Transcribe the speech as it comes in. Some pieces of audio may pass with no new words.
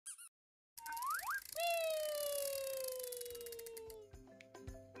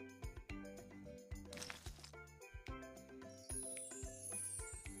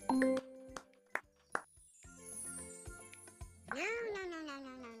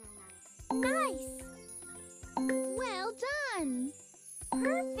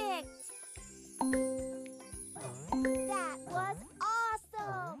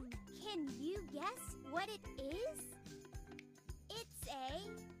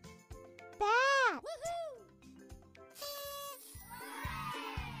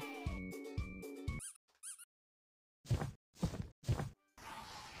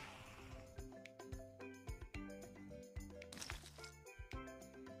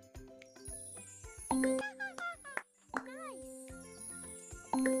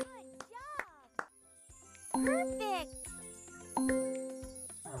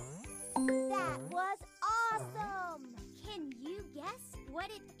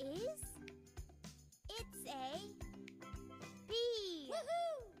is? It's a bee.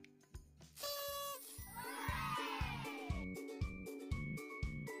 Woohoo!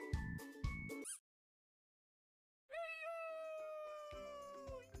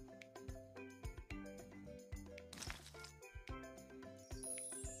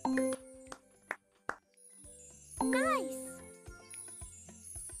 Nice!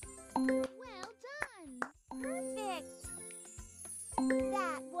 Well done! Perfect!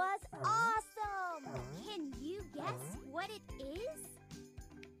 That was awesome! Can you guess what it is?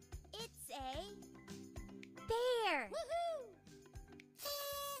 It's a bear! Woohoo!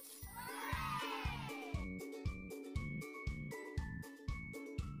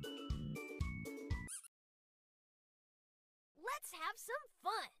 Let's have some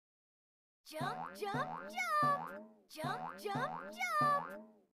fun! Jump, jump, jump! Jump, jump, jump!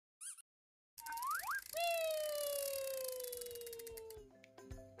 Whee!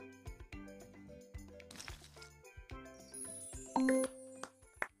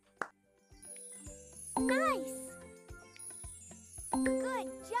 Nice! Good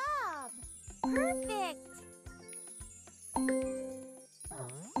job! Perfect!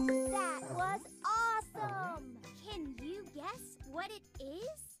 That was awesome! Can you guess what it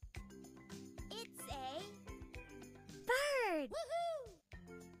is? It's a bird! Woohoo!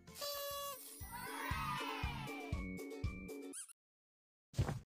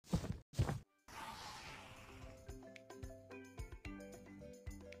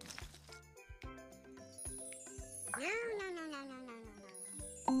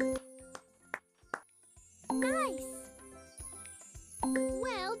 Nice!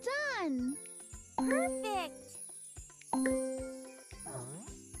 Well done! Perfect!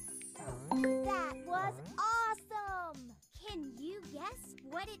 That was awesome! Can you guess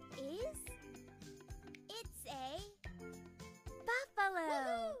what it is? It's a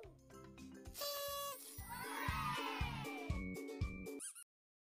buffalo!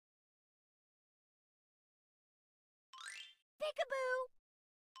 Peekaboo!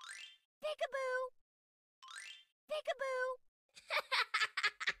 Peekaboo! Peekaboo!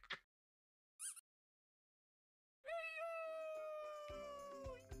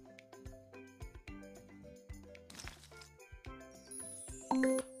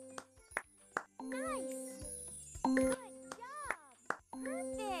 Nice! Good job!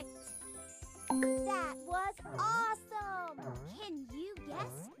 Perfect! That was awesome! Can you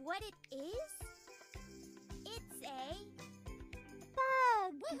guess what it